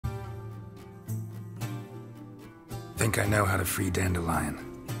Think I know how to free Dandelion.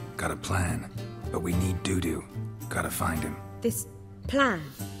 Got a plan. But we need Dudu. Gotta find him. This plan?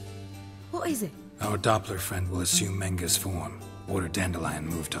 What is it? Our Doppler friend will assume Menga's form. Order Dandelion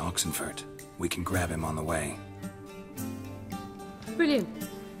moved to Oxenfurt. We can grab him on the way. Brilliant.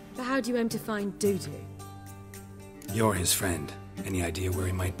 But how do you aim to find Dudu? You're his friend. Any idea where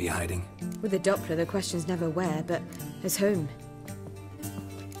he might be hiding? With the Doppler, the question's never where, but as whom.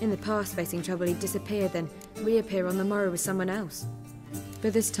 In the past, facing trouble, he'd disappear, then reappear on the morrow with someone else.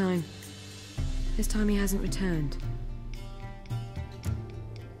 But this time he hasn't returned.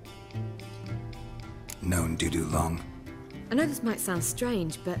 Known Dudu long? I know this might sound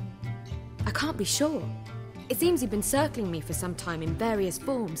strange, but I can't be sure. It seems he'd been circling me for some time in various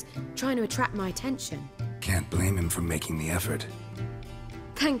forms, trying to attract my attention. Can't blame him for making the effort.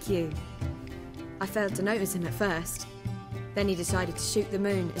 Thank you. I failed to notice him at first. Then he decided to shoot the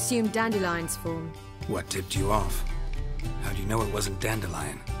moon, assume Dandelion's form. What tipped you off? How do you know it wasn't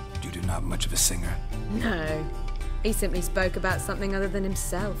Dandelion? Dudu not much of a singer. No. He simply spoke about something other than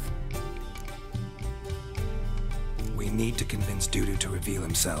himself. We need to convince Dudu to reveal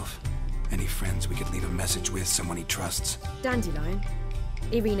himself. Any friends we could leave a message with, someone he trusts? Dandelion?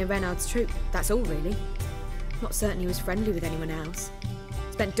 Irina Renard's troupe, that's all really. Not certain he was friendly with anyone else.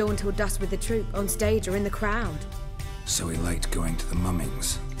 Spent dawn till dusk with the troupe, on stage or in the crowd. So he liked going to the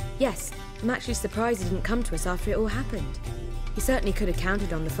mummings? Yes, I'm actually surprised he didn't come to us after it all happened. He certainly could have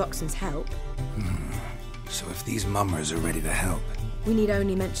counted on the Foxen's help. So if these mummers are ready to help... We need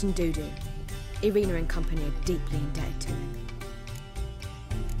only mention Dudu. Irina and company are deeply indebted to him.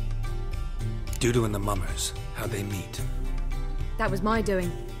 Dudu and the mummers, how'd they meet? That was my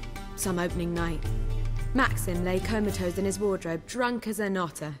doing. Some opening night. Maxim lay comatose in his wardrobe, drunk as an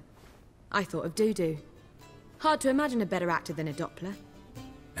otter. I thought of Dudu. Hard to imagine a better actor than a Doppler.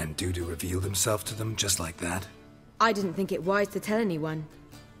 And Dudu revealed himself to them just like that? I didn't think it wise to tell anyone.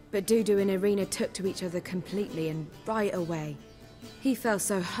 But Dudu and Irina took to each other completely and right away. He fell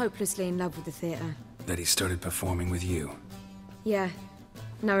so hopelessly in love with the theatre. That he started performing with you? Yeah.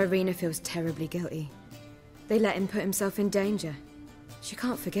 Now Irina feels terribly guilty. They let him put himself in danger. She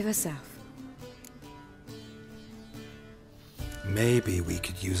can't forgive herself. Maybe we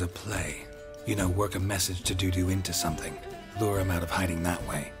could use a play. You know, work a message to Dudu into something. Lure him out of hiding that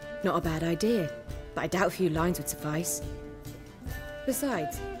way. Not a bad idea, but I doubt a few lines would suffice.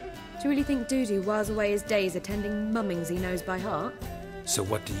 Besides, do you really think Dudu whiles away his days attending mummings he knows by heart? So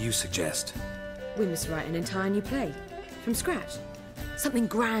what do you suggest? We must write an entire new play. From scratch. Something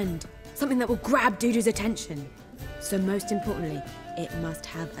grand. Something that will grab Dudu's attention. So most importantly, it must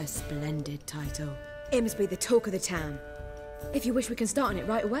have a splendid title. It must be the talk of the town. If you wish, we can start on it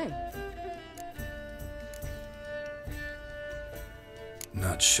right away.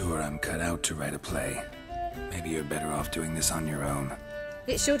 Not sure I'm cut out to write a play. Maybe you're better off doing this on your own.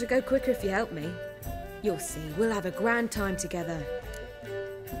 It's sure to go quicker if you help me. You'll see, we'll have a grand time together.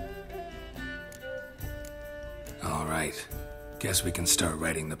 All right. Guess we can start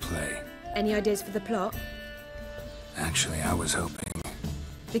writing the play. Any ideas for the plot? Actually, I was hoping...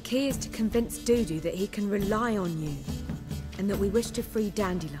 The key is to convince Dudu that he can rely on you, and that we wish to free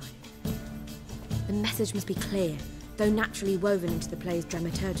Dandelion. The message must be clear, though naturally woven into the play's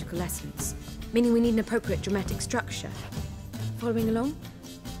dramaturgical essence, meaning we need an appropriate dramatic structure. Following along?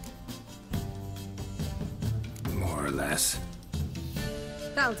 More or less.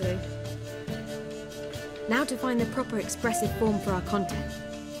 That'll do. Now to find the proper expressive form for our content.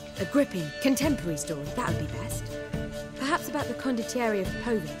 A gripping, contemporary story, that would be best. Perhaps about the condottieri of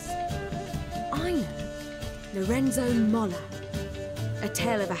Polis. I know. Lorenzo Molla. A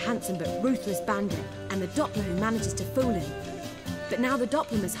tale of a handsome but ruthless bandit and the Doppler who manages to fool him. But now the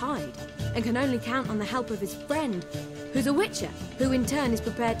Doppler must hide and can only count on the help of his friend, who's a witcher, who in turn is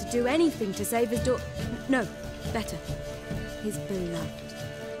prepared to do anything to save his daughter. No, better, his beloved.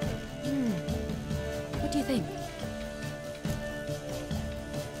 What do you think?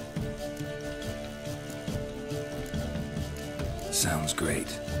 Sounds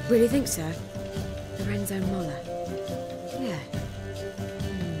great. Really think so? Lorenzo Molla. Yeah.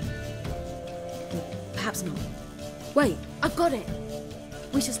 Perhaps not. Wait, I've got it!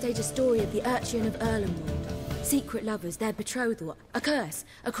 We shall stage a story of the Urchin of Erlenwald. Secret lovers, their betrothal, a curse,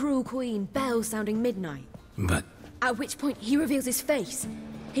 a cruel queen, bells sounding midnight. But... At which point he reveals his face.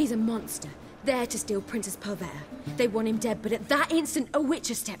 He's a monster, there to steal Princess Pavetta. They want him dead, but at that instant a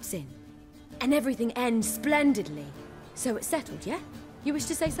witcher steps in. And everything ends splendidly. So it's settled, yeah? You wish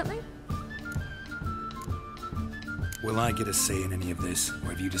to say something? Will I get a say in any of this, or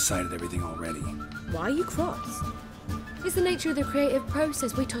have you decided everything already? Why are you cross? It's the nature of the creative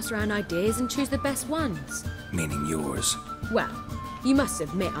process. We toss around ideas and choose the best ones. Meaning yours. Well, you must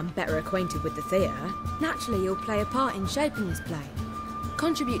admit I'm better acquainted with the theatre. Naturally, you'll play a part in shaping this play.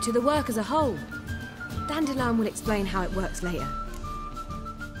 Contribute to the work as a whole. Dandelion will explain how it works later.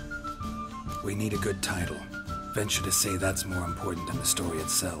 We need a good title. Venture to say that's more important than the story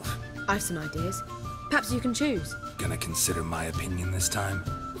itself. I've some ideas. Perhaps you can choose. Gonna consider my opinion this time?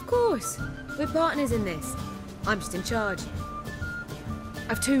 Of course. We're partners in this. I'm just in charge.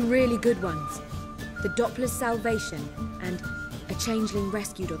 I've two really good ones. The Doppler's Salvation and A Changeling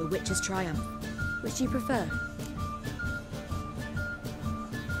Rescued or the Witch's Triumph. Which do you prefer?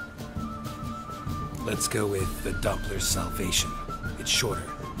 Let's go with the Doppler's Salvation. It's shorter,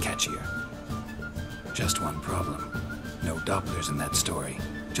 catchier. Just one problem. No Dopplers in that story.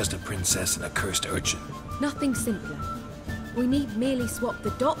 Just a princess and a cursed urchin. Nothing simpler. We need merely swap the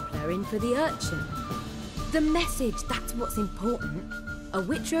Doppler in for the urchin. The message, that's what's important. A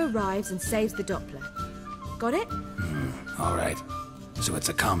witcher arrives and saves the Doppler. Got it? All right. So it's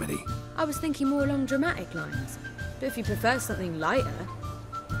a comedy. I was thinking more along dramatic lines. But if you prefer something lighter...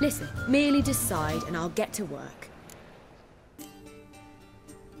 Listen, merely decide and I'll get to work.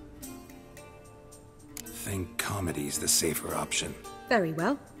 Think comedy's the safer option. Very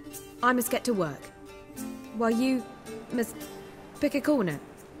well. I must get to work. While you must pick a corner.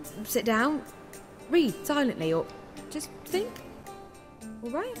 Sit down, read silently, or just think. All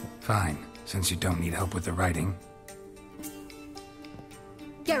right? Fine, since you don't need help with the writing.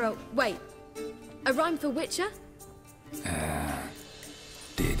 Geralt, wait. A rhyme for Witcher?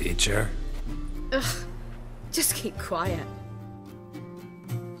 Did Itcher? Ugh. Just keep quiet.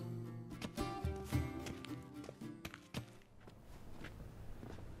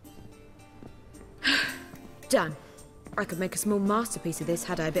 Done. I could make a small masterpiece of this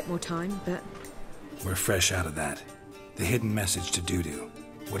had I a bit more time, but... We're fresh out of that. The hidden message to Dudu.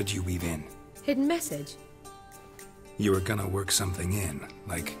 What did you weave in? Hidden message? You were gonna work something in,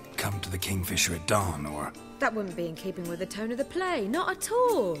 like come to the Kingfisher at dawn, or... That wouldn't be in keeping with the tone of the play, not at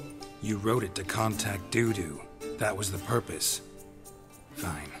all. You wrote it to contact Dudu. That was the purpose.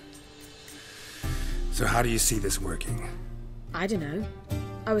 Fine. So how do you see this working? I don't know.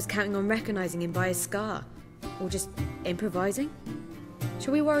 I was counting on recognizing him by his scar. Or just improvising?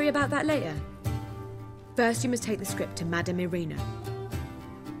 Shall we worry about that later? First, you must take the script to Madame Irina.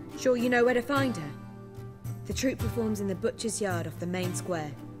 Sure you know where to find her? The troupe performs in the butcher's yard off the main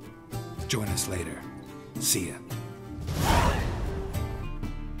square. Join us later. See ya.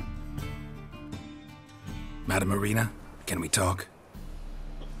 Madame Irina, can we talk?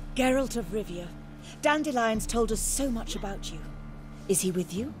 Geralt of Rivia. Dandelion's told us so much about you. Is he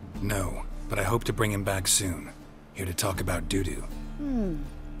with you? No, but I hope to bring him back soon. Here to talk about Dudu.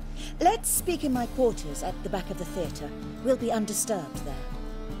 Let's speak in my quarters at the back of the theatre. We'll be undisturbed there.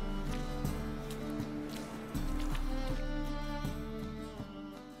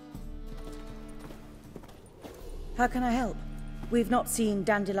 How can I help? We've not seen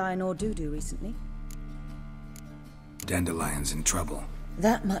Dandelion or Dudu recently. Dandelion's in trouble.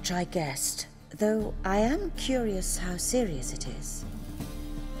 That much I guessed, though I am curious how serious it is.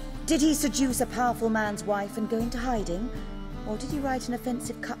 Did he seduce a powerful man's wife and go into hiding? Or did he write an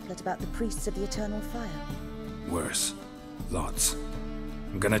offensive couplet about the priests of the eternal fire? Worse. Lots.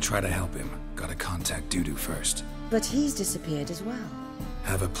 I'm gonna try to help him. Gotta contact Dudu first. But he's disappeared as well.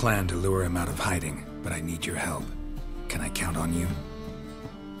 Have a plan to lure him out of hiding, but I need your help. Can I count on you?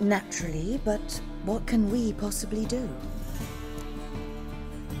 Naturally, but what can we possibly do?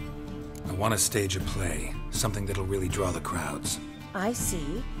 I want to stage a play. Something that'll really draw the crowds. I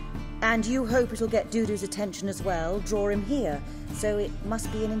see. And you hope it'll get Dudu's attention as well, draw him here. So it must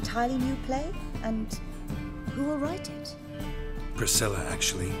be an entirely new play? And who will write it? Priscilla,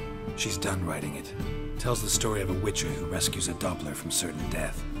 actually. She's done writing it. Tells the story of a witcher who rescues a Doppler from certain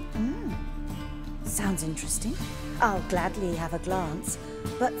death. Sounds interesting. I'll gladly have a glance.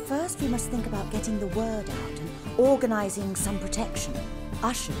 But first we must think about getting the word out and organizing some protection.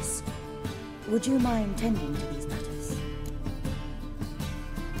 Ushers. Would you mind tending to these matters?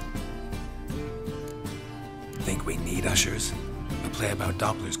 Think we need ushers? A play about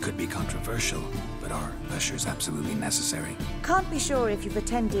Dopplers could be controversial, but are ushers absolutely necessary? Can't be sure if you've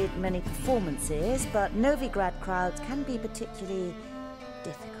attended many performances, but Novigrad crowds can be particularly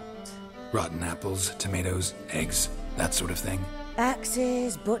difficult. Rotten apples, tomatoes, eggs, that sort of thing?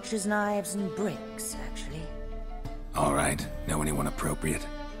 Axes, butcher's knives, and bricks, actually. All right. Know anyone appropriate?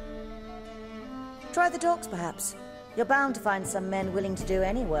 Try the docks, perhaps. You're bound to find some men willing to do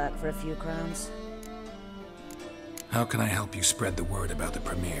any work for a few crowns. How can I help you spread the word about the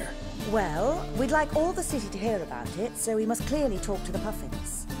premiere? Well, we'd like all the city to hear about it, so we must clearly talk to the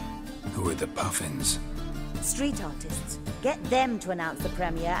Puffins. Who are the Puffins? Street artists. Get them to announce the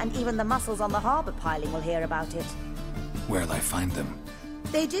premiere, and even the muscles on the harbour piling will hear about it. Where'll I find them?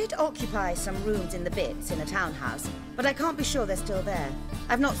 They did occupy some rooms in the Bits in a townhouse, but I can't be sure they're still there.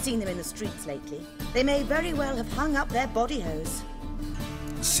 I've not seen them in the streets lately. They may very well have hung up their body hose.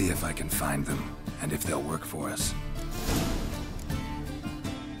 See if I can find them, and if they'll work for us.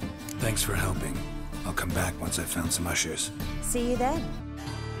 Thanks for helping. I'll come back once I've found some ushers. See you then.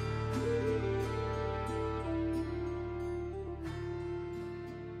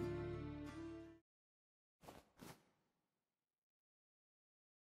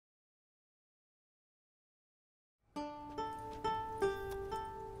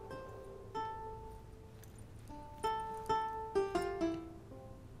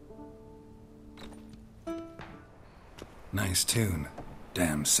 Nice tune.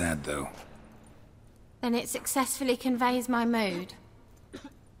 Damn sad, though. Then it successfully conveys my mood.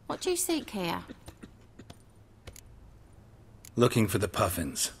 What do you seek here? Looking for the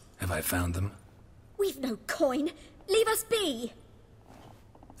Puffins. Have I found them? We've no coin. Leave us be.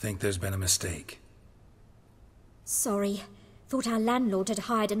 Think there's been a mistake. Sorry. Thought our landlord had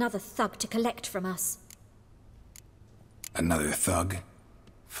hired another thug to collect from us. Another thug?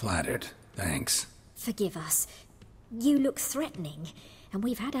 Flattered. Thanks. Forgive us. You look threatening, and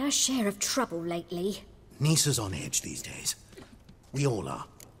we've had our share of trouble lately. Nisa's on edge these days. We all are.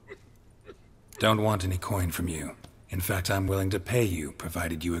 Don't want any coin from you. In fact, I'm willing to pay you,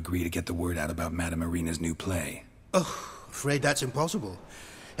 provided you agree to get the word out about Madame Irina's new play. Oh, afraid that's impossible.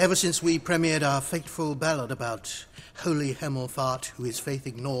 Ever since we premiered our fateful ballad about Holy Hemelfart, who his faith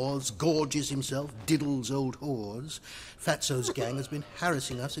ignores, gorges himself, diddles old whores, Fatso's gang has been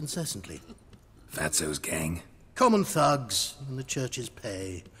harassing us incessantly. Fatso's gang? Common thugs in the church's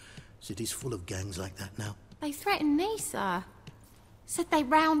pay. City's full of gangs like that now. They threatened Nisa. Said they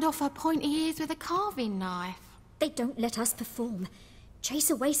round off her pointy ears with a carving knife. They don't let us perform. Chase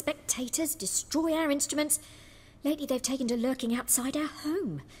away spectators, destroy our instruments. Lately they've taken to lurking outside our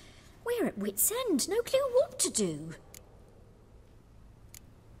home. We're at wit's end, no clue what to do.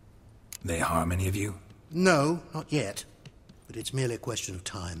 They harm any of you? No, not yet. But it's merely a question of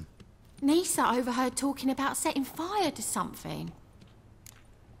time. Nisa overheard talking about setting fire to something.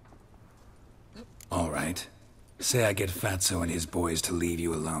 All right. Say I get Fatso and his boys to leave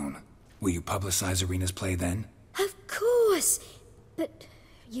you alone. Will you publicize Irina's play then? Of course. But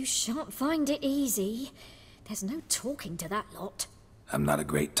you shan't find it easy. There's no talking to that lot. I'm not a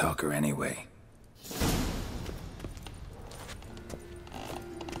great talker anyway.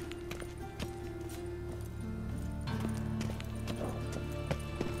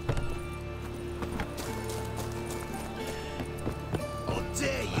 I'll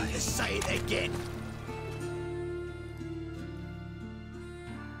dare you to say it again.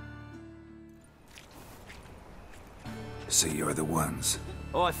 So you're the ones.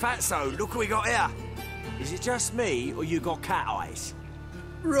 Oi, Fatso, look what we got here. Is it just me, or you got cat eyes?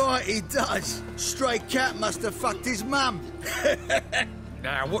 Right, he does. Stray cat must have fucked his mum.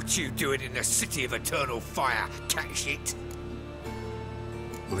 Now, what you doing in the city of eternal fire, cat shit?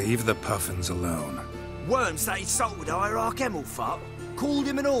 Leave the Puffins alone. Worms that insulted Hierarch Hemelfart, called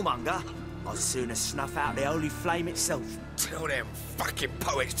him an whoremonger. I'd sooner snuff out the holy flame itself. Tell them fucking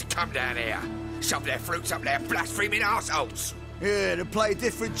poets to come down here. Shove their fruits up their blaspheming arseholes. Yeah, to play a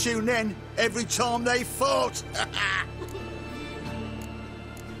different tune then, every time they fought.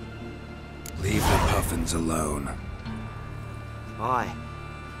 Leave the Puffins alone. Aye,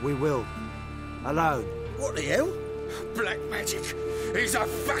 we will. Alone. What the hell? Black magic. He's a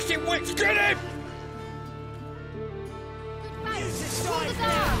fucking witch. Get him!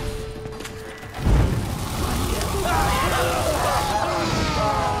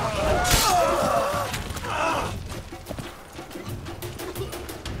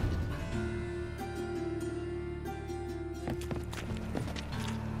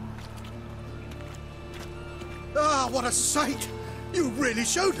 Ah, what a sight! You really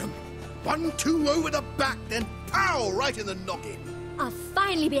showed them. 1-2 over the back, then pow, right in the noggin. I'll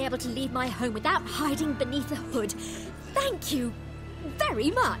finally be able to leave my home without hiding beneath a hood. Thank you very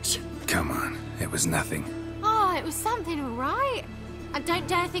much. Come on, it was nothing. Oh, it was something, all right. And don't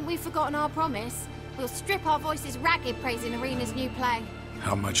dare think we've forgotten our promise. We'll strip our voices ragged praising Irina's new play.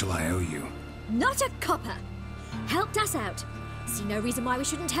 How much will I owe you? Not a copper. Helped us out. See no reason why we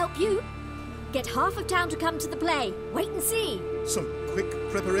shouldn't help you. Get half of town to come to the play. Wait and see. Some quick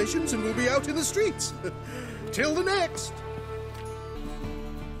preparations and we'll be out in the streets. Till the next.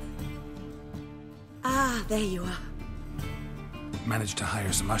 Ah, there you are. managed to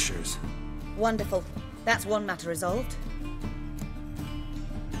hire some ushers. Wonderful. That's one matter resolved.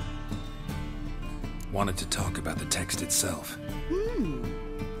 Wanted to talk about the text itself.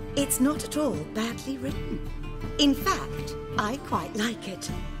 It's not at all badly written. In fact, I quite like it.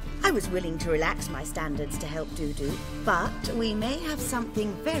 I was willing to relax my standards to help Dudu, but we may have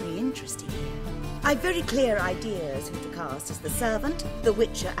something very interesting here. I've very clear ideas who to cast as the servant, the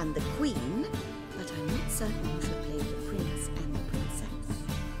witcher and the queen, but I'm not certain who should play the prince and the princess.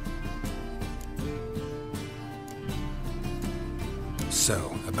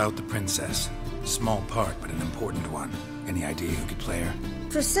 So, about the princess. Small part, but an important one. Any idea who could play her?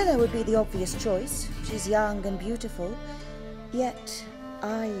 Priscilla would be the obvious choice. She's young and beautiful, yet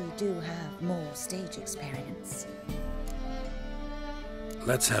I do have more stage experience.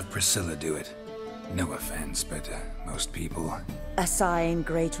 Let's have Priscilla do it. No offense, but most people... Assign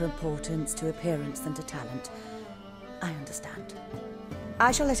greater importance to appearance than to talent. I understand.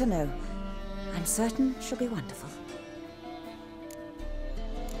 I shall let her know. I'm certain she'll be wonderful.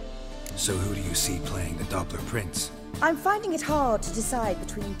 So who do you see playing the Doppler Prince? I'm finding it hard to decide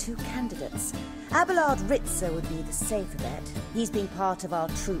between two candidates. Abelard Ritzer would be the safer bet. He's been part of our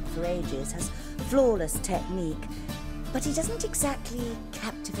troupe for ages, has flawless technique, but he doesn't exactly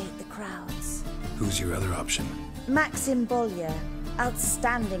captivate the crowds. Who's your other option? Maxim Bollier,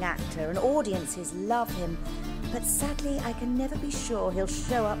 outstanding actor, and audiences love him, but sadly I can never be sure he'll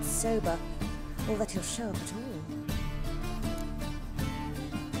show up sober, or that he'll show up at all.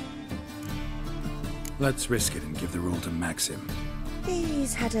 Let's risk it and give the role to Maxim.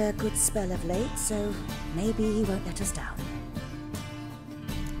 He's had a good spell of late, so maybe he won't let us down.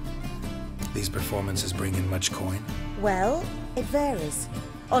 These performances bring in much coin? Well, it varies.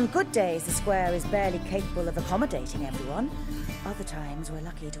 On good days, the square is barely capable of accommodating everyone. Other times, we're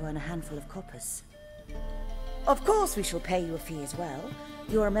lucky to earn a handful of coppers. Of course, we shall pay you a fee as well.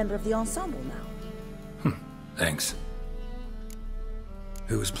 You're a member of the ensemble now. Thanks.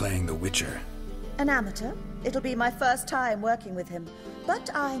 Who's playing the Witcher? An amateur. It'll be my first time working with him, but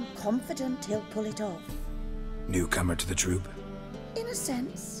I'm confident he'll pull it off. Newcomer to the troupe? In a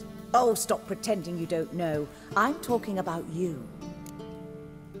sense. Oh, stop pretending you don't know. I'm talking about you.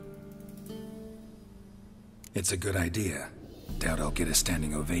 It's a good idea. Doubt I'll get a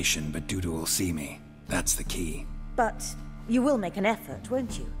standing ovation, but Dudu will see me. That's the key. But you will make an effort,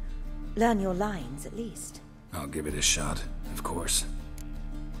 won't you? Learn your lines, at least. I'll give it a shot, of course.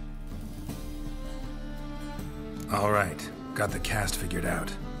 All right, got the cast figured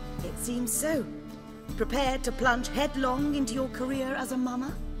out. It seems so. Prepared to plunge headlong into your career as a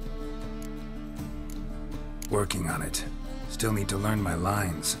mama? Working on it. Still need to learn my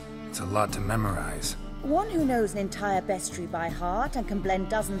lines. It's a lot to memorize. One who knows an entire bestiary by heart and can blend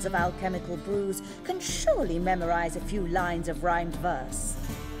dozens of alchemical brews can surely memorize a few lines of rhymed verse.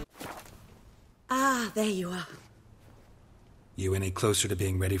 Ah, there you are. You any closer to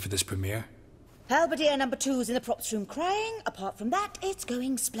being ready for this premiere? Halberdier number 2's in the props room crying. Apart from that, it's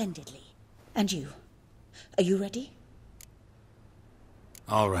going splendidly. And you? Are you ready?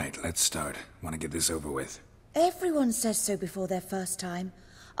 All right, let's start. Want to get this over with. Everyone says so before their first time.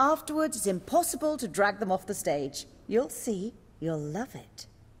 Afterwards, it's impossible to drag them off the stage. You'll see. You'll love it.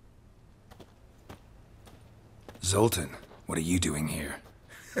 Zoltan, what are you doing here?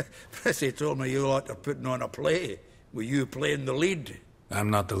 Prissy told me you like to putting on a play. Were you playing the lead? I'm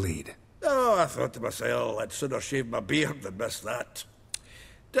not the lead. Oh, I thought to myself, I'd sooner shave my beard than miss that.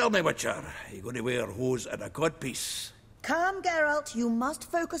 Tell me, Witcher, are you going to wear hose and a codpiece? Calm, Geralt. You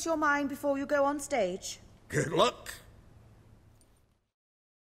must focus your mind before you go on stage. Good luck.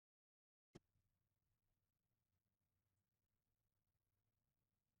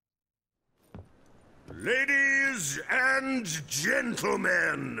 Ladies and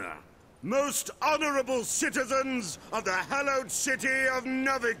gentlemen, most honorable citizens of the hallowed city of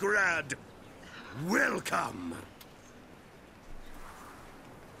Novigrad, welcome.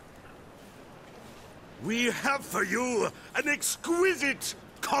 We have for you an exquisite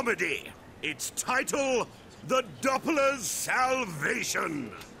comedy. Its title, The Doppler's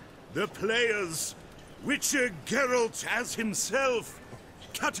Salvation. The players, Witcher Geralt as himself,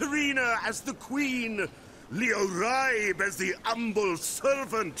 Katerina as the Queen, Leo Raib as the humble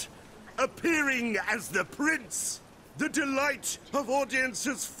servant, appearing as the Prince, the delight of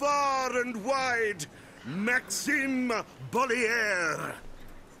audiences far and wide, Maxim Bollier.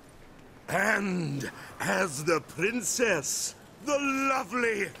 And as the Princess, the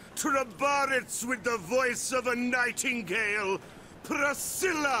lovely Trabaritz with the voice of a nightingale,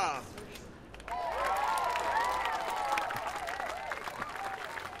 Priscilla.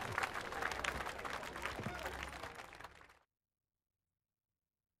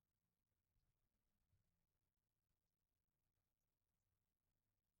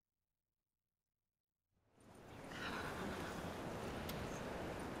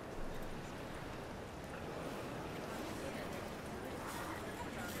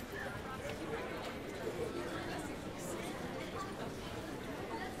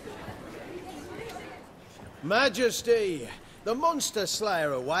 Majesty, the monster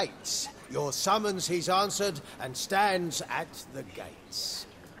slayer awaits. Your summons he's answered and stands at the gates.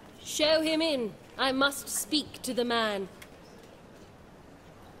 Show him in. I must speak to the man.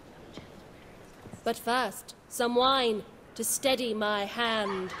 But first, some wine to steady my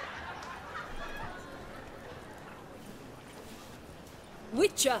hand.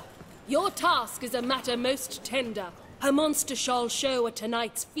 Witcher, your task is a matter most tender. A monster shall show at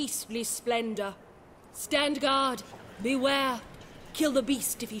tonight's feastly splendor. Stand guard, beware, kill the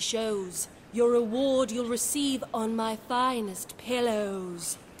beast if he shows. Your reward you'll receive on my finest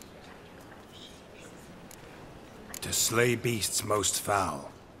pillows. To slay beasts most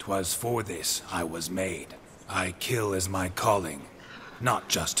foul, 'twas for this I was made. I kill as my calling, not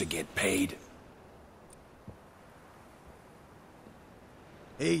just to get paid.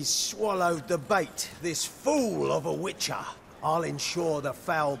 He's swallowed the bait, this fool of a witcher. I'll ensure the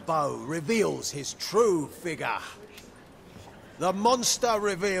foul bow reveals his true figure. The monster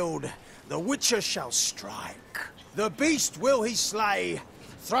revealed, the witcher shall strike. The beast will he slay,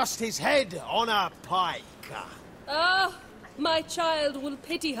 thrust his head on a pike. Ah, my child will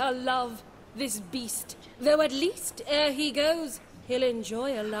pity her love, this beast. Though at least, ere he goes, he'll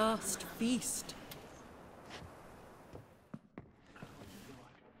enjoy a last feast.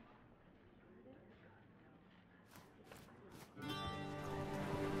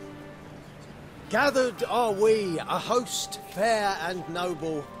 Gathered are we, a host fair and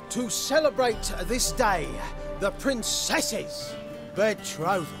noble, to celebrate this day, the princess's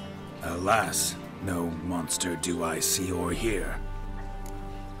betrothal. Alas, no monster do I see or hear.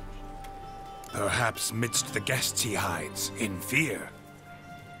 Perhaps midst the guests he hides, in fear.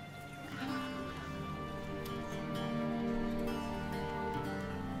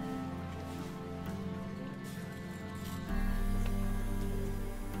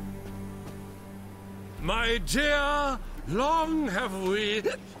 My dear, long have we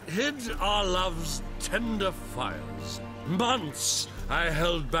hid our love's tender fires. Months I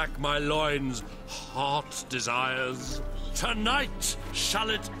held back my loins' heart desires. Tonight shall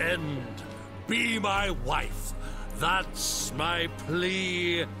it end. Be my wife. That's my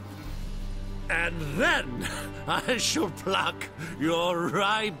plea. And then I shall pluck your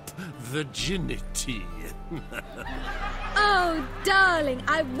ripe virginity. Oh, darling,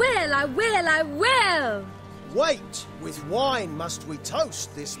 I will! Wait, with wine must we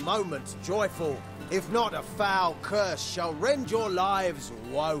toast this moment joyful. If not, a foul curse shall rend your lives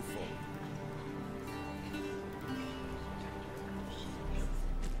woeful.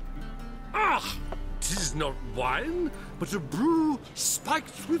 Ah! 'Tis not wine, but a brew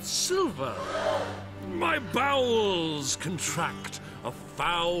spiked with silver. My bowels contract, a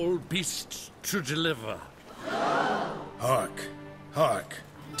foul beast to deliver. Hark, hark,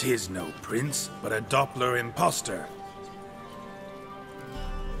 'tis no prince, but a Doppler impostor.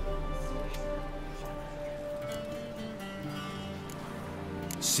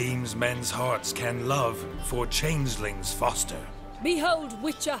 Seems men's hearts can love, for changelings foster. Behold,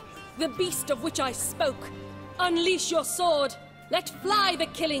 Witcher, the beast of which I spoke. Unleash your sword. Let fly the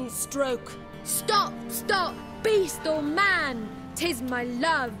killing stroke. Stop, stop, beast or man! 'Tis my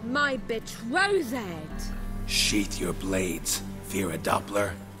love, my betrothed. Sheath your blades, fear a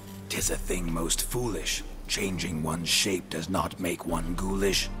Doppler. 'Tis a thing most foolish. Changing one's shape does not make one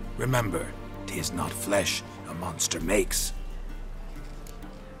ghoulish. Remember, 'tis not flesh a monster makes,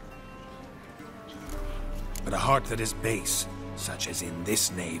 but a heart that is base, such as in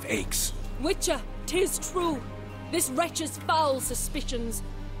this knave aches. Witcher, 'tis true. This wretch's foul suspicions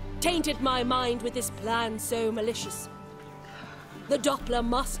tainted my mind with this plan so malicious. The Doppler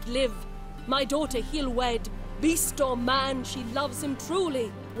must live. My daughter he'll wed. Beast or man, she loves him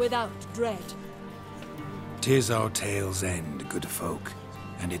truly, without dread. 'Tis our tale's end, good folk,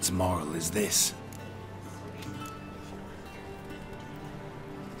 and its moral is this.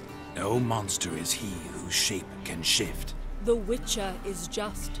 No monster is he whose shape can shift. The Witcher is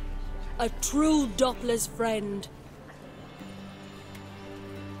just a true Doppler's friend.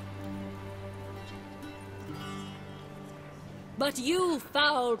 But you,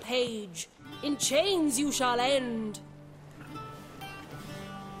 foul page, in chains you shall end.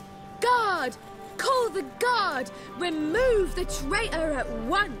 Guard! Call the guard! Remove the traitor at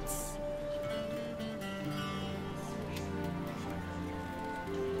once!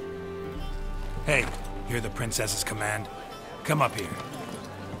 Hey, hear the princess's command? Come up here.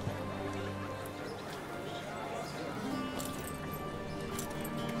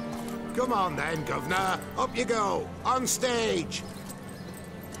 Come on then, Governor. Up you go. On stage.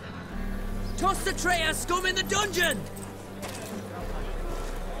 Toss the traitor scum in the dungeon!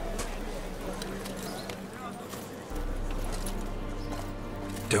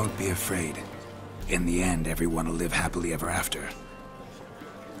 Don't be afraid. In the end, everyone will live happily ever after.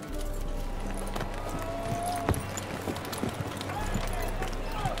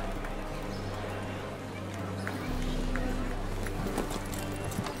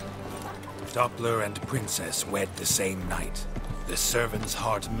 Doppler and Princess wed the same night. The servant's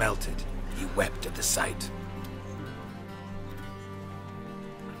heart melted. He wept at the sight.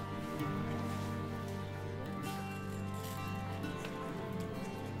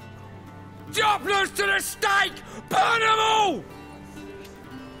 Dopplers to the stake! Burn them all!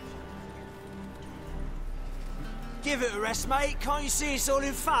 Give it a rest, mate. Can't you see it's all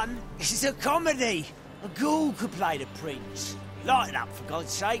in fun? This is a comedy. A ghoul could play the prince. Lighten up, for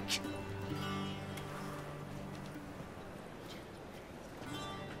God's sake.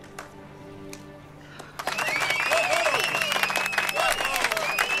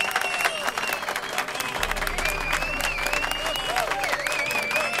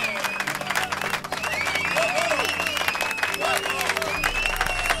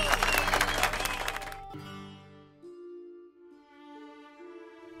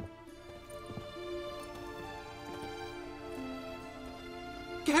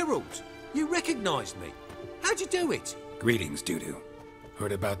 Geralt, you recognized me. How'd you do it? Greetings, Dudu.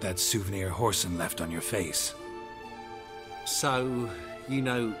 Heard about that souvenir Whoreson left on your face. So, you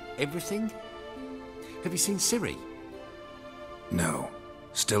know everything? Have you seen Ciri? No.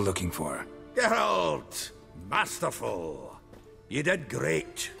 Still looking for her. Geralt! Masterful! You did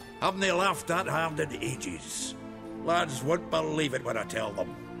great. Haven't they laughed that hard in ages? Lads won't believe it when I tell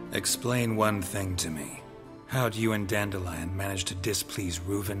them. Explain one thing to me. How'd you and Dandelion manage to displease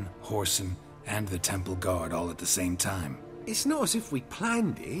Reuven, Whoreson, and the Temple Guard all at the same time? It's not as if we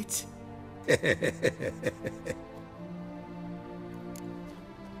planned it.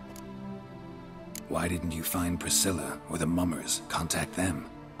 Why didn't you find Priscilla or the Mummers? Contact them.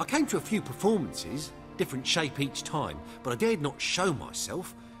 I came to a few performances, different shape each time, but I dared not show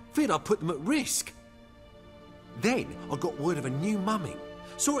myself. Feared I'd put them at risk. Then I got word of a new mumming.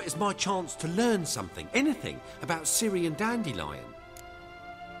 Saw it as my chance to learn something, anything, about Ciri and Dandelion.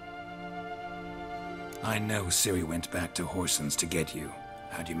 I know Ciri went back to Whoreson's to get you.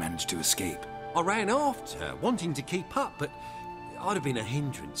 How'd you manage to escape? I ran after her, wanting to keep up, but I'd have been a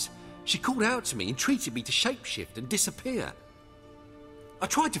hindrance. She called out to me, entreated me to shapeshift and disappear. I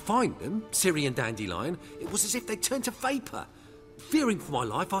tried to find them, Ciri and Dandelion. It was as if they'd turned to vapour. Fearing for my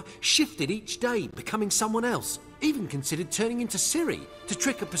life, I shifted each day, becoming someone else. Even considered turning into Ciri to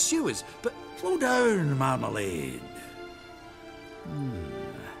trick her pursuers, but... Slow down, Marmalade.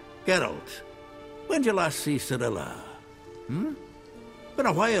 Geralt, when did you last see Cirilla? Been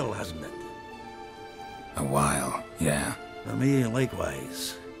a while, hasn't it? A while, yeah. For me,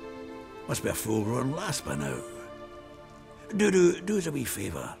 likewise. Must be a full-grown lass by now. Do us a wee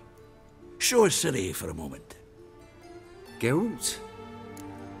favour. Show us Ciri for a moment. Geralt?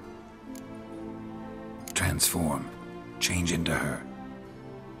 Transform. Change into her.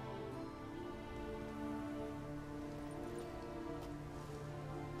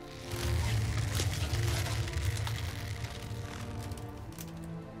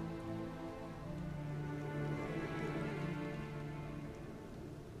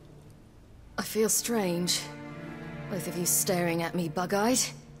 I feel strange. Both of you staring at me bug-eyed.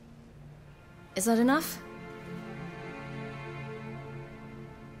 Is that enough?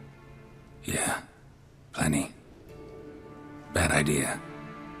 Yeah. Plenty. Bad idea.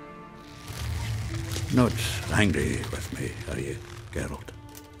 Not angry with me, are you, Geralt?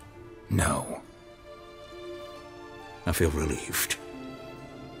 No. I feel relieved.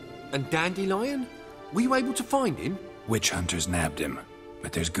 And Dandelion? Were you able to find him? Witch hunters nabbed him,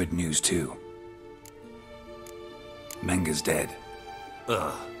 but there's good news too. Menga's dead.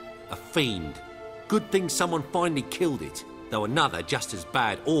 Ugh, a fiend. Good thing someone finally killed it, though another just as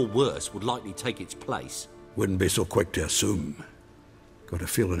bad or worse would likely take its place. Wouldn't be so quick to assume. Got a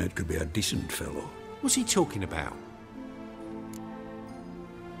feeling it could be a decent fellow. What's he talking about?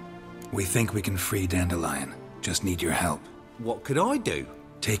 We think we can free Dandelion. Just need your help. What could I do?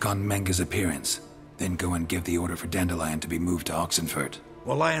 Take on Menga's appearance, then go and give the order for Dandelion to be moved to Oxenfurt.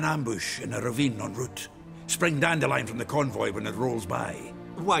 We'll lie in ambush in a ravine en route. Spring Dandelion from the convoy when it rolls by.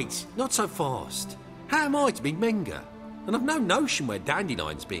 Wait, not so fast. How am I to be Menga? And I've no notion where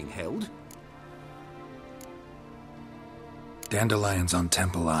Dandelion's being held. Dandelion's on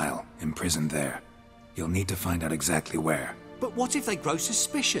Temple Isle, imprisoned there. You'll need to find out exactly where. But what if they grow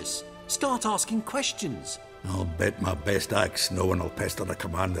suspicious? Start asking questions? I'll bet my best axe no one will pester the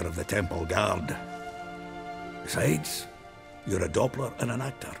commander of the Temple Guard. Besides, you're a Doppler and an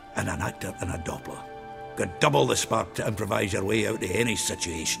actor and a Doppler. Got double the spark to improvise your way out of any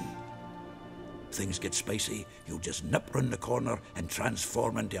situation. If things get spicy, you'll just nip round the corner and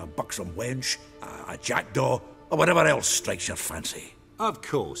transform into a buxom wench, a jackdaw, or whatever else strikes your fancy. Of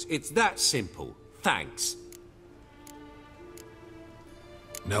course, it's that simple. Thanks.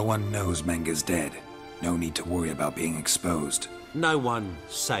 No one knows Menga's dead. No need to worry about being exposed. No one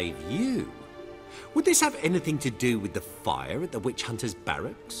save you. Would this have anything to do with the fire at the witch hunter's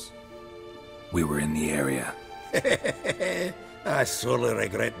barracks? We were in the area. I sorely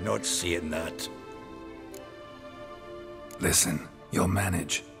regret not seeing that. Listen, you'll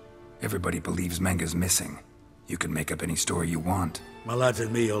manage. Everybody believes Menga's missing. You can make up any story you want. My lads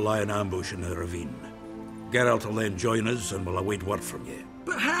and me will lie in ambush in the ravine. Geralt will then join us and we'll await word from you.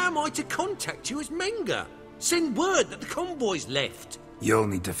 But how am I to contact you as Menga? Send word that the convoy's left. You'll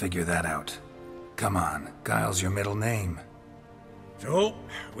need to figure that out. Come on, Guile's your middle name. So,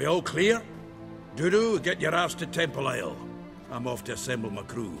 we all clear? Dudu, get your ass to Temple Isle. I'm off to assemble my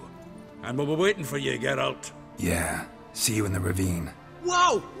crew. And we'll be waiting for you, Geralt. Yeah, see you in the ravine.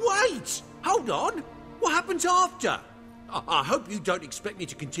 Whoa, wait! Hold on! What happens after? I hope you don't expect me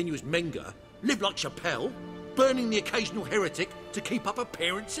to continue as Menga, live like Chappelle, burning the occasional heretic to keep up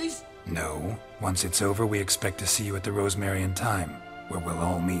appearances? No. Once it's over, we expect to see you at the Rosemary in Time, where we'll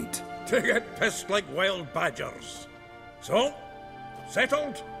all meet. To get pissed like wild badgers. So,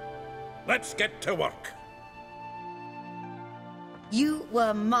 settled? Let's get to work. You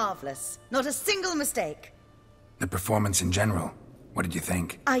were marvelous. Not a single mistake. The performance in general, what did you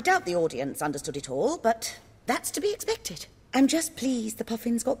think? I doubt the audience understood it all, but that's to be expected. I'm just pleased the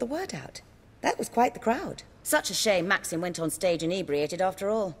Puffins got the word out. That was quite the crowd. Such a shame Maxim went on stage inebriated after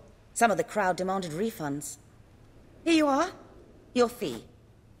all. Some of the crowd demanded refunds. Here you are. Your fee.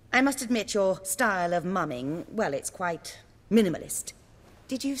 I must admit your style of mumming, well, it's quite minimalist.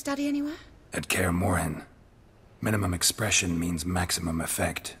 Did you study anywhere? At Kaer Morhen. Minimum expression means maximum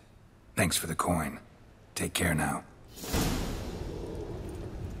effect. Thanks for the coin. Take care now.